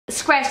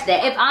scratch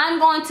that. If I'm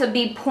going to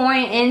be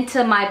pouring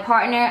into my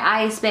partner,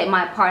 I expect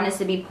my partners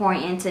to be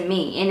pouring into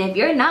me. And if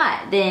you're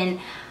not, then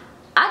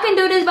I can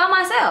do this by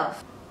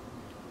myself.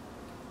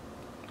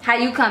 How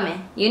you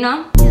coming, you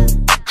know?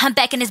 I'm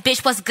back in this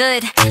bitch, what's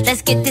good?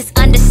 Let's get this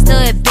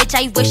understood. Bitch,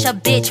 I wish a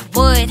bitch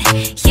would.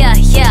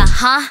 Yeah,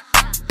 huh?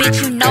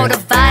 Bitch, you know the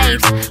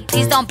vibes.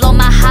 Please don't blow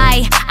my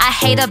high. I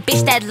hate a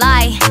bitch that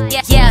lie.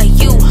 Yeah,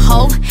 you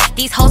hoe.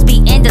 These hoes be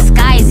in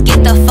disguise.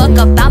 Get the fuck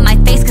up out my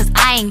face, cause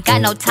I ain't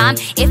got no time.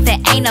 If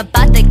it ain't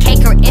about the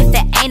cake or if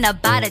it ain't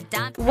about a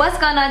dime. What's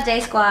going on,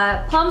 J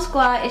Squad? Plum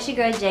Squad, it's your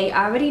girl J.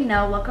 I already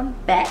know. Welcome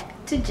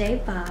back to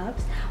J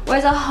Vibes,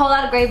 where there's a whole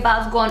lot of great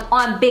vibes going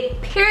on,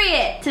 big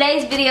period.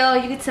 Today's video,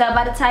 you can tell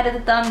by the title of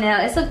the thumbnail,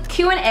 it's a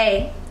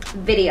Q&A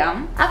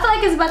video. I feel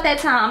like it's about that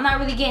time. I'm not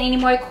really getting any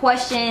more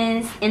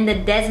questions in the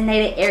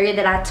designated area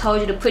that I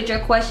told you to put your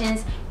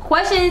questions.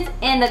 Questions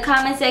in the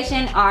comment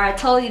section are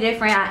totally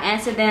different. I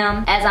answer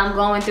them as I'm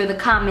going through the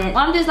comments.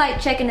 I'm just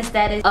like checking the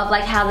status of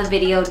like how the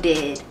video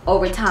did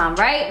over time,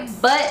 right?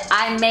 But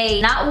I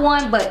made not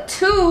one but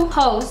two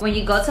posts. When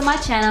you go to my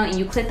channel and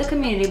you click the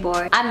community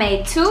board, I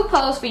made two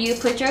posts for you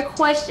to put your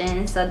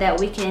questions so that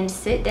we can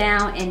sit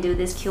down and do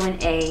this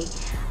Q&A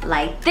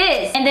like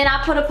this. And then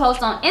I put a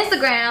post on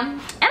Instagram,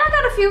 and I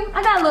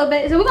got a little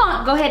bit. So we're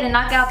gonna go ahead and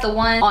knock out the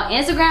one on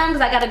Instagram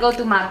because I gotta go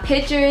through my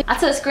pictures. I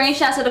took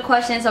screenshots of the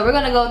questions, so we're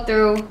gonna go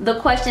through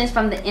the questions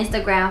from the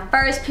Instagram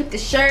first. Pick the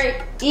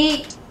shirt,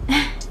 eat,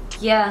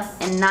 yeah,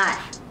 and not.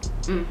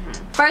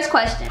 First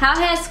question, how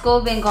has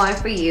school been going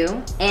for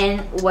you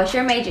and what's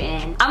your major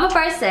in? I'm gonna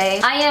first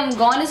say I am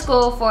going to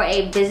school for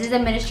a business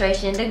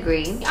administration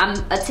degree. I'm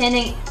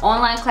attending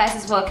online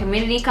classes for a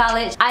community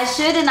college. I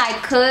should and I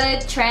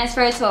could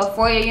transfer to a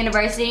four-year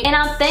university, and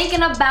I'm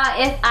thinking about,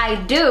 if I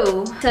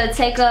do, to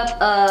take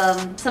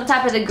up some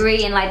type of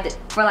degree in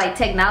for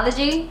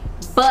technology,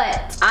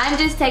 but I'm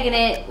just taking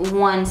it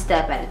one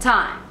step at a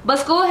time. But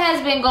school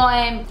has been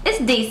going, it's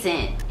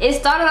decent. It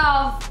started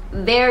off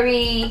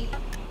very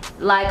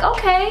like,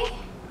 okay,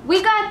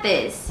 we got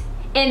this,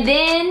 and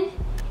then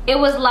it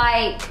was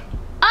like,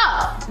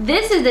 oh,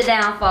 this is the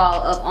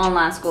downfall of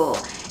online school.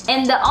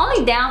 And the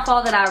only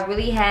downfall that I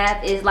really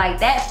have is like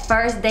that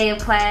first day of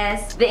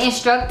class, the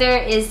instructor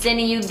is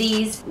sending you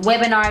these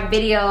webinar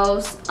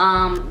videos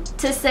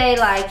to say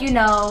like, you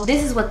know,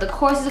 this is what the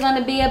course is going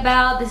to be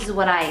about, this is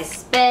what I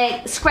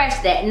expect.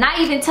 Scratch that. Not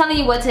even telling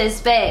you what to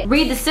expect.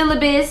 Read the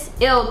syllabus,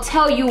 it'll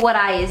tell you what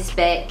I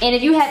expect. And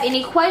if you have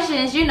any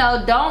questions, you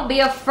know, don't be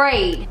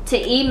afraid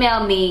to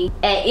email me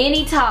at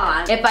any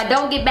time. If I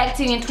don't get back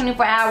to you in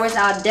 24 hours,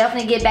 I'll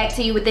definitely get back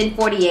to you within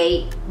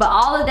 48. But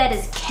all of that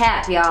is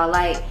cap, y'all.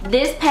 Like,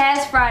 this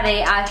past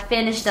Friday, I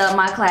finished up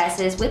my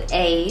classes with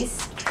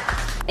A's,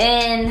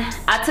 and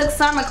I took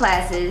summer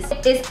classes.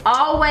 It's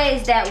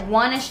always that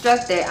one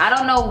instructor. I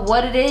don't know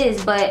what it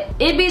is, but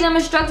it be them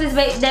instructors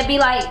that be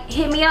like,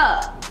 hit me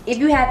up if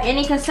you have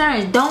any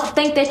concerns. Don't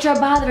think that you're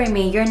bothering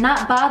me. You're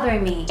not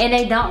bothering me. And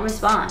they don't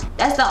respond.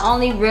 That's the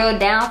only real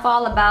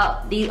downfall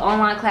about these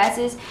online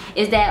classes,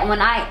 is that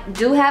when I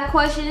do have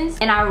questions,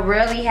 and I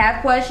rarely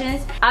have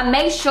questions, I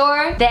make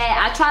sure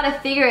that I try to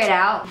figure it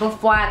out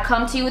before I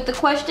come to you with the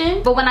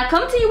question. But when I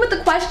come to you with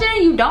the question,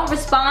 you don't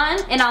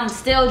respond, and I'm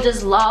still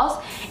just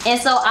lost.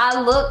 And so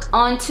I look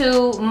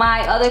onto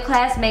my other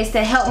classmates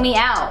to help me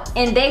out,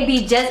 and they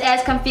be just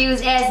as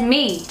confused as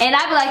me. And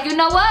I be like, you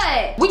know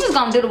what? We just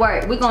gonna do the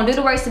work. We gonna do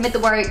the work, submit the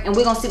work, and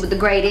we're gonna see what the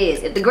grade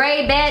is. If the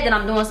grade bad, then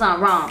I'm doing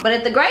something wrong. But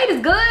if the grade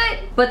is good,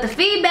 but the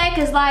feedback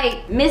is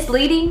like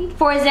misleading.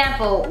 For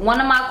example, one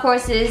of my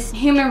courses,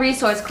 human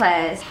resource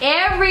class,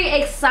 every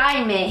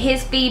assignment,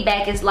 his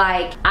feedback is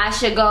like, I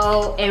should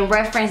go and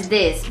reference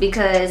this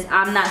because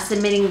I'm not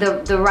submitting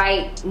the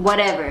right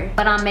whatever,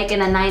 but I'm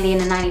making a 90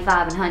 and a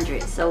 95 and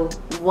 100. So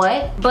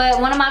what?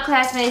 But one of my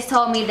classmates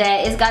told me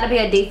that it's got to be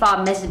a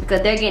default message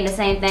because they're getting the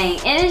same thing.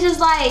 And it's just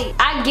like,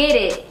 I get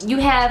it. You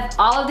have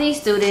all of these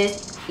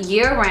students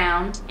year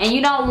round, and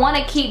you don't want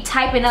to keep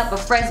typing up a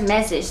fresh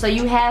message, so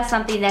you have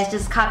something that's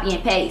just copy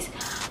and paste.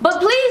 But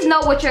please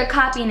know what you're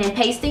copying and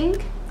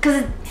pasting,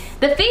 because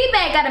the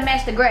feedback gotta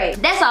match the grade.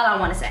 That's all I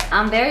want to say.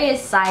 I'm very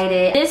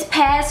excited. This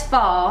past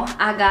fall,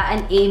 I got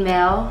an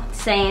email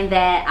saying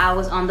that I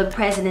was on the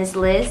president's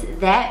list.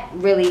 That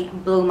really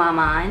blew my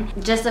mind.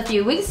 Just a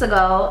few weeks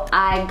ago,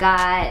 I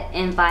got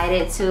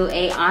invited to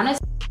a honors,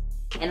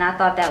 and I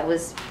thought that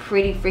was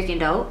pretty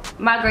freaking dope.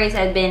 My grades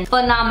have been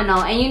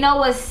phenomenal. And you know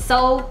what's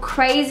so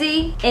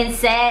crazy and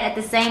sad at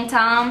the same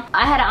time?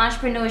 I had an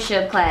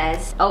entrepreneurship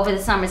class over the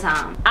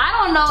summertime. I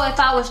don't know if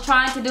I was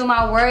trying to do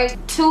my work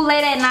too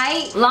late at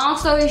night. Long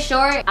story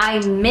short, I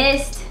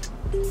missed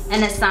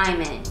an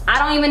assignment. I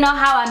don't even know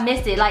how I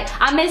missed it. Like,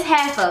 I missed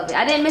half of it.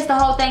 I didn't miss the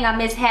whole thing, I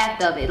missed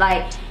half of it.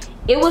 Like,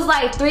 it was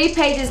like 3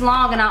 pages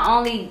long and I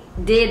only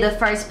did the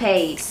first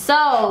page.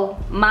 So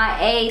my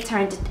A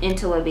turned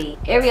into a B.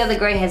 Every other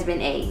grade has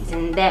been A's,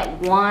 and that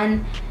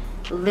one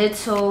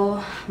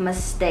little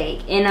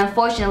mistake. And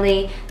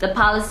unfortunately, the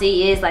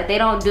policy is like they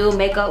don't do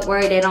makeup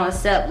work, they don't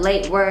accept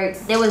late work.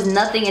 There was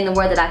nothing in the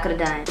world that I could have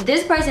done.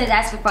 This person is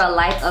asking for a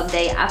life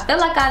update. I feel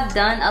like I've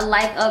done a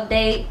life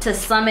update to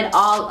sum it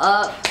all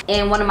up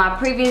in one of my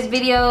previous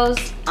videos.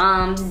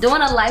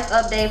 Doing a life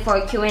update for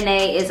a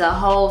Q&A is a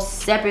whole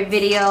separate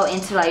video,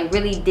 and to like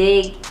really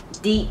dig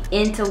deep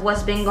into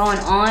what's been going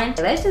on.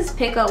 Let's just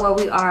pick up where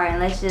we are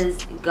and let's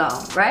just go,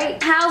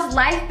 right? How's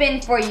life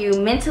been for you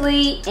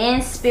mentally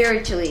and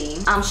spiritually?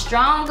 I'm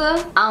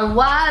stronger, I'm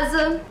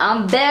wiser,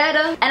 I'm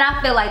better, and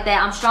I feel like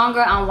that. I'm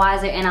stronger, I'm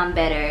wiser, and I'm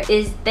better.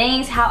 Is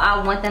things how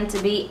I want them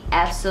to be?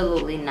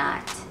 Absolutely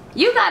not.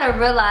 You gotta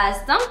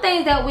realize some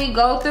things that we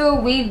go through,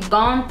 we've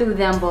gone through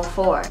them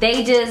before.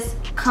 They just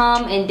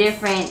come in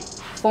different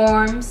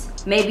forms.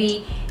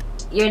 Maybe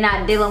you're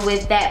not dealing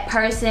with that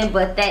person,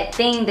 but that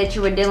thing that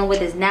you were dealing with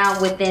is now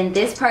within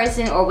this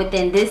person or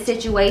within this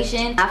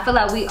situation. I feel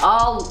like we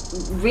all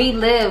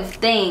relive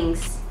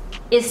things,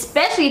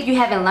 especially if you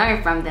haven't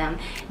learned from them.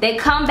 They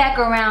come back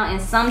around in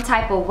some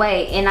type of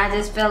way, and I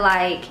just feel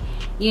like,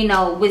 you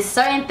know, with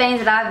certain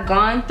things that I've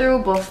gone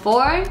through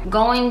before,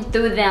 going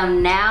through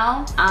them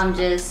now, I'm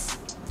just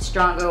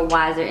stronger,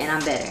 wiser, and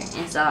I'm better.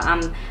 And so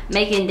I'm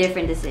making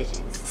different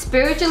decisions.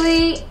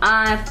 Spiritually,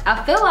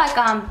 I feel like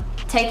I'm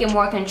taking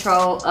more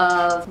control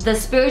of the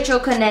spiritual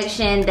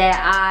connection that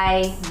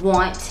I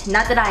want,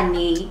 not that I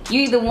need.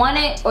 You either want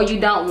it or you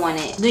don't want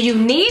it. Do you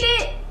need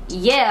it?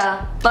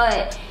 Yeah,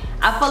 but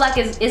I feel like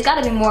it's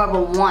gotta be more of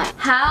a want.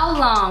 How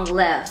long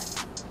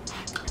left?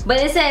 But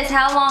it says,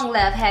 how long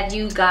left have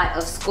you got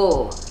of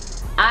school?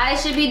 I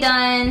should be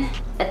done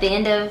at the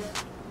end of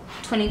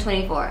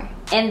 2024.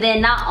 And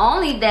then not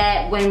only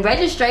that, when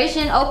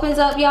registration opens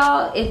up,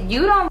 y'all, if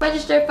you don't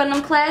register for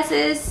them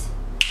classes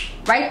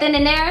right then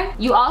and there,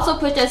 you also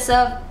put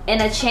yourself in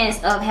a chance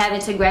of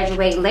having to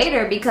graduate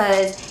later,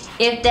 because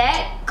if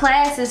that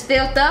class is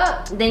filled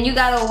up, then you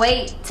gotta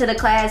wait till the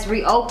class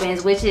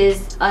reopens, which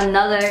is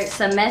another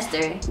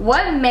semester.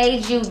 What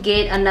made you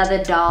get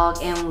another dog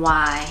and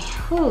why?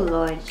 Oh,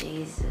 Lord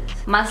Jesus.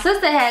 My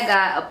sister had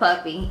got a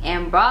puppy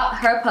and brought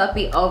her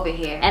puppy over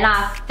here, and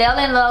I fell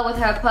in love with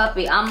her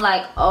puppy. I'm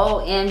like,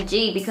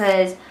 OMG,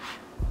 because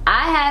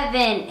I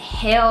haven't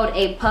held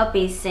a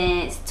puppy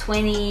since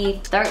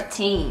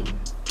 2013.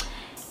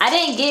 I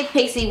didn't get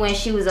Pixie when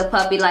she was a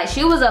puppy. Like,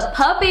 she was a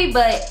puppy,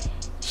 but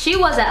she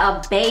wasn't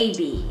a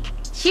baby.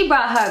 She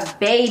brought her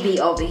baby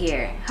over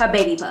here, her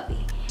baby puppy.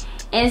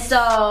 And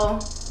so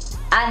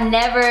I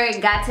never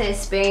got to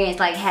experience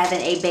like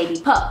having a baby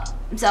pup.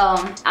 So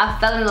I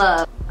fell in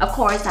love. Of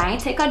course, I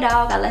ain't take her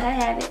dog, I let her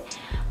have it.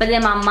 But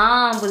then my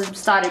mom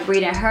started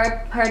breeding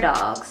her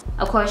dogs.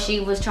 Of course, she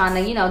was trying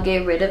to, you know,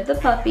 get rid of the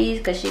puppies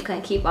because she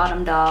couldn't keep all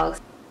them dogs.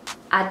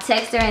 I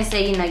texted her and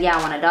said, you know, yeah,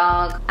 I want a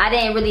dog. I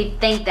didn't really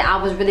think that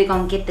I was really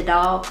gonna get the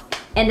dog.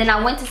 And then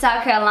I went to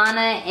South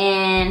Carolina,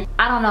 and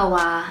I don't know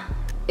why.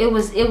 It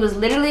was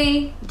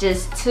literally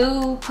just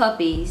 2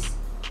 puppies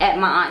at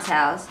my aunt's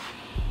house.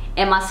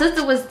 And my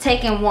sister was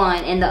taking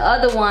one, and the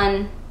other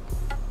one,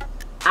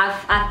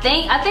 I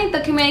think the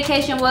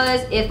communication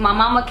was, if my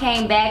mama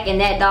came back and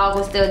that dog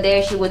was still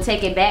there, she would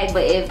take it back.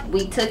 But if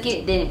we took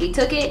it, then we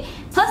took it.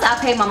 Plus, I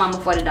paid my mama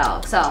for the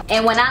dog. So,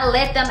 and when I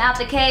let them out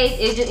the cage,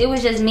 it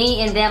was just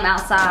me and them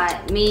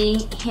outside.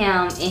 Me,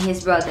 him, and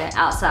his brother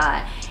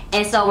outside.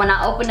 And so when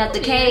I opened up the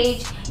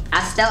cage,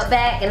 I stepped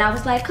back and I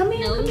was like, come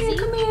here, come here,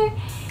 come here.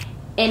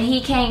 And he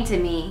came to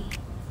me,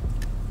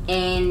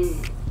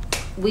 and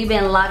we've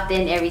been locked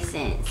in ever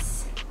since.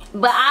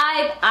 But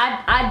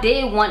I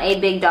did want a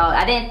big dog.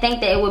 I didn't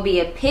think that it would be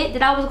a pit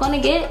that I was gonna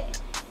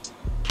get,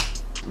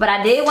 but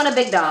I did want a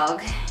big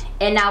dog.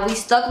 And now we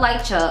stuck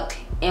like Chuck,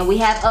 and we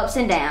have ups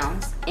and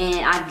downs.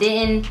 And I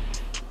didn't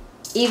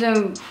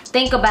even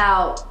think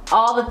about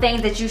all the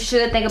things that you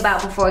should think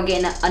about before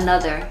getting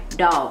another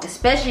dog,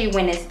 especially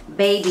when it's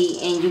baby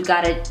and you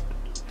gotta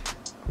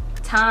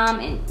time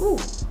and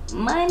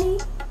money.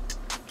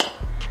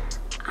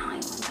 I don't even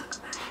want to talk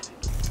about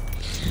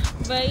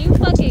it. Bro, you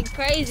fucking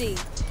crazy.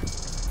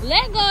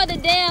 Let go of the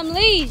damn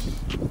leash.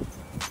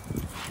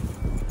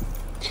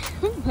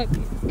 I'm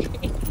fucking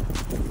crazy.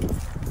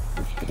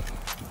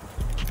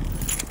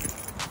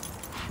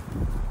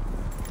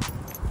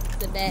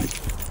 The back.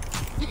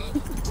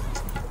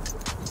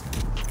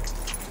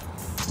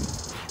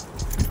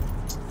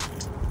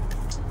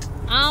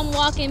 I'm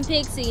walking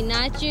Pixie,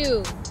 not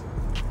you.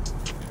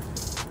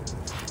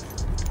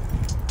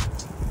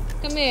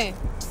 Come here.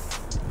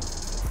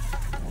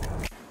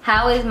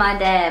 How is my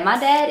dad? My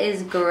dad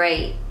is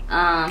great.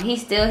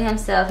 He's still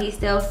himself. He's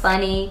still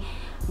funny,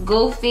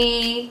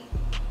 goofy.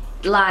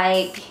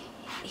 Like,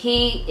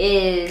 he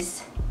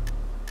is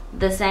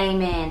the same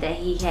man that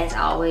he has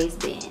always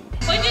been.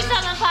 What you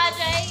telling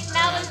Padre?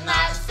 Now it's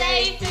not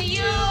safe for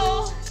you.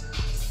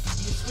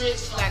 You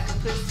switch like a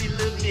pussy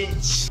little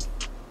bitch.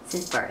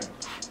 Since birth.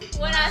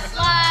 When I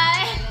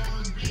slide.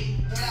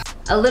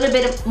 A little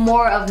bit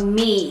more of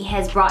me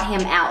has brought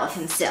him out of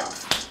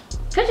himself.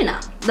 Cause you know,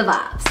 the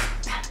vibes.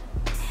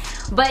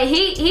 But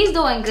he's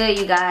doing good,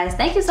 you guys.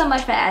 Thank you so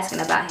much for asking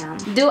about him.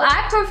 Do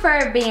I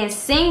prefer being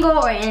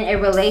single or in a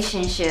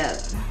relationship?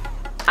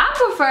 I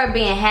prefer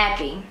being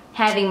happy,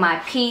 having my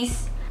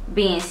peace,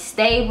 being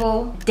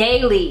stable,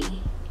 daily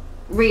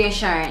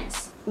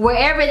reassurance,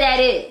 wherever that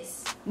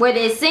is. Whether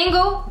it's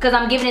single, because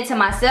I'm giving it to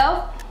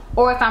myself,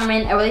 or if I'm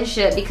in a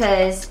relationship,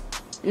 because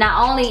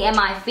not only am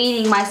I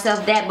feeding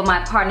myself that, but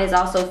my partner is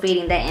also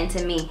feeding that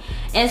into me.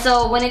 And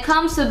so when it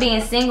comes to being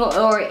single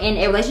or in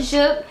a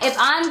relationship, if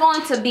I'm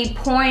going to be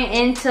pouring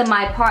into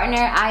my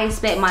partner, I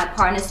expect my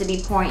partners to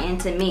be pouring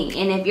into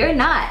me. And if you're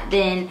not,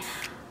 then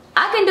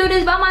I can do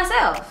this by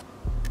myself.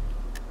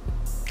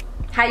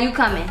 How you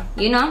coming,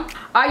 you know?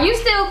 Are you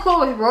still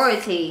cool with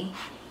Royalty?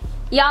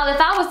 Y'all,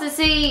 if I was to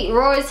see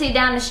Royalty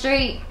down the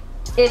street,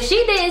 if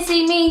she didn't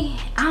see me,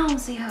 I don't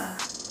see her.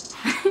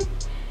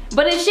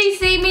 But if she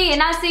see me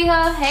and I see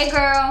her, hey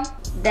girl,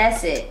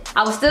 that's it.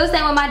 I was still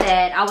staying with my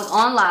dad. I was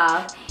on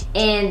live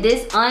and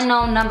this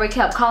unknown number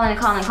kept calling and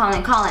calling and calling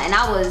and calling, and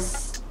I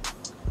was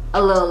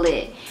a little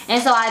lit.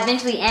 And so I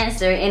eventually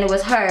answered, and it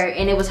was her,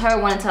 and it was her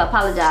wanting to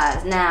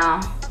apologize.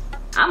 Now,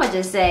 I'ma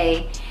just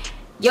say,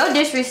 your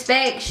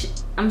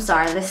disrespect, I'm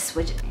sorry, let's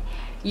switch it.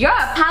 Your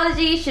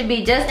apology should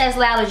be just as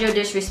loud as your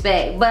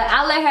disrespect, but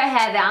I let her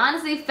have it. I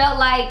honestly felt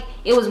like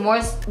it was more,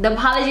 the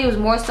apology was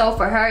more so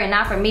for her and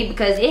not for me,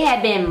 because it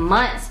had been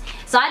months.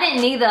 So I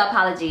didn't need the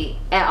apology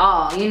at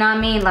all, you know what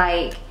I mean?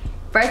 Like,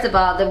 first of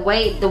all, the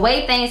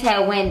way things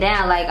had went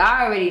down, like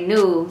I already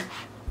knew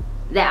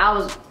that I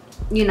was,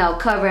 you know,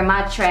 covering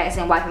my tracks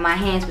and wiping my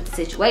hands with the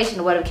situation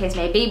or whatever the case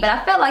may be. But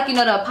I felt like, you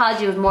know, the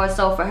apology was more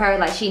so for her,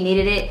 like she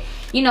needed it,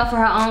 you know, for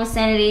her own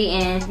sanity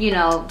and, you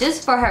know,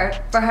 just for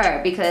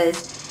her,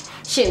 because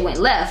shit went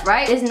left,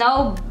 right? There's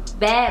no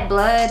bad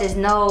blood, there's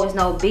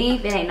no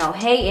beef, it ain't no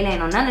hate, it ain't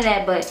no none of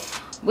that,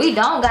 but we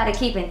don't gotta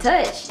keep in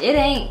touch. It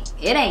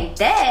ain't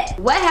that.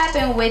 What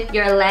happened with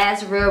your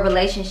last real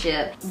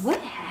relationship? What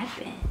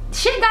happened?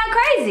 Shit got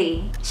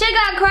crazy. Shit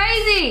got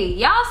crazy.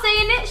 Y'all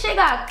seeing it?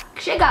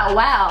 Shit got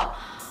wild.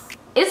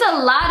 It's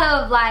a lot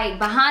of like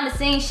behind the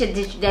scenes shit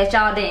that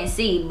y'all didn't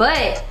see,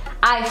 but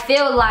I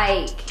feel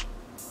like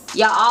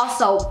y'all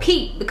also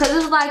peeped, because it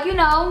was like, you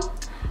know,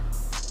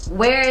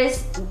 where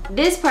is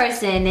this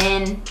person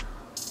and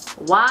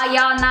why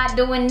y'all not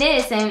doing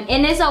this? And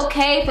it's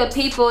okay for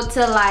people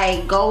to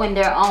like go in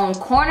their own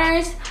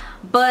corners,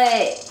 but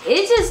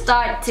it just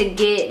started to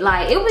get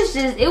like, it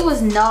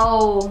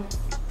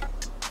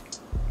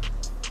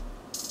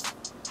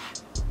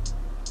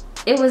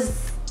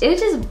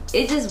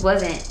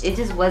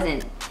just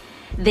wasn't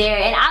there.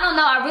 And I don't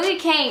know, I really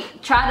can't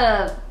try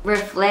to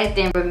reflect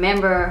and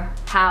remember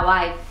how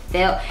I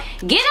felt.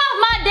 Get off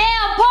my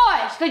damn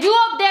porch, cause you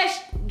up there,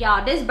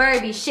 y'all, this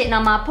bird be shitting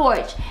on my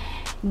porch.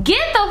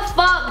 Get the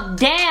fuck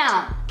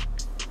down.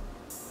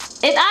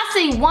 If I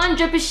see one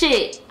drip of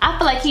shit, I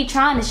feel like he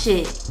trying to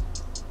shit.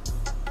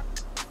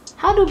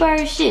 How do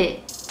birds shit?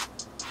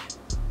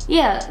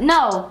 Yeah,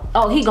 no.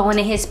 Oh, he going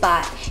in his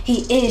spot.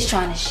 He is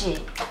trying to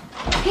shit.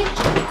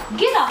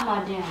 Get off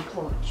my damn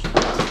porch.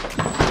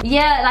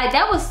 Yeah, like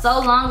that was so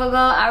long ago.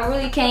 I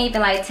really can't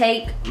even like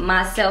take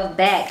myself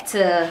back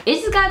to, it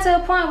just got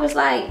to a point where it's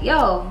like,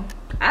 yo,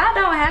 I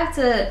don't have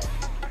to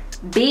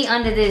be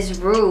under this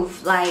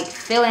roof like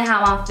feeling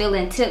how I'm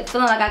feeling,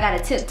 feeling like I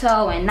gotta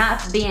tiptoe and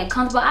not being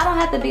comfortable. I don't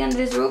have to be under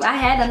this roof. I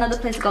had another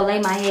place to go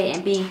lay my head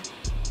and be,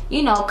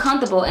 you know,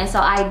 comfortable, and so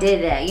I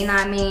did that, you know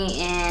what I mean?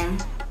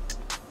 And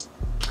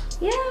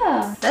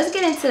yeah, let's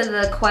get into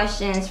the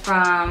questions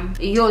from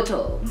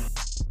YouTube.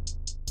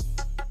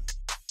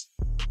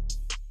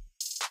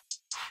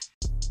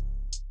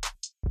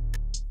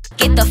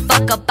 Get the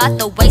fuck up out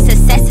the way,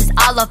 success is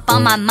all up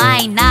on my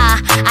mind. Nah,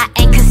 I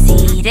ain't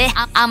conceited,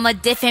 I'm a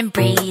different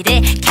breed.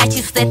 Catch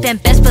you slipping,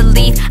 best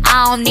believe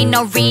I don't need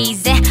no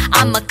reason.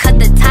 I'ma cut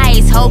the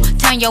ties, ho,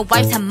 turn your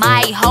wife to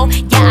my hoe.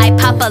 Yeah, I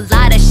pop a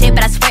lot of shit,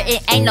 but I swear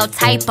it ain't no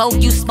typo.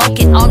 You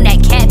smoking on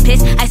that cat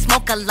piss, I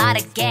smoke a lot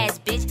of gas,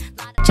 bitch.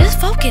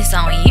 Just focus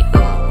on you,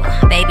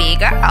 baby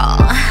girl.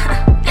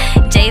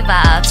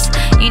 J-Vibes,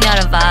 you know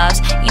the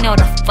vibes, you know what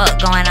the fuck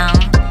going on.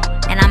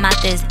 And I'm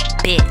out this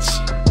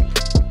bitch.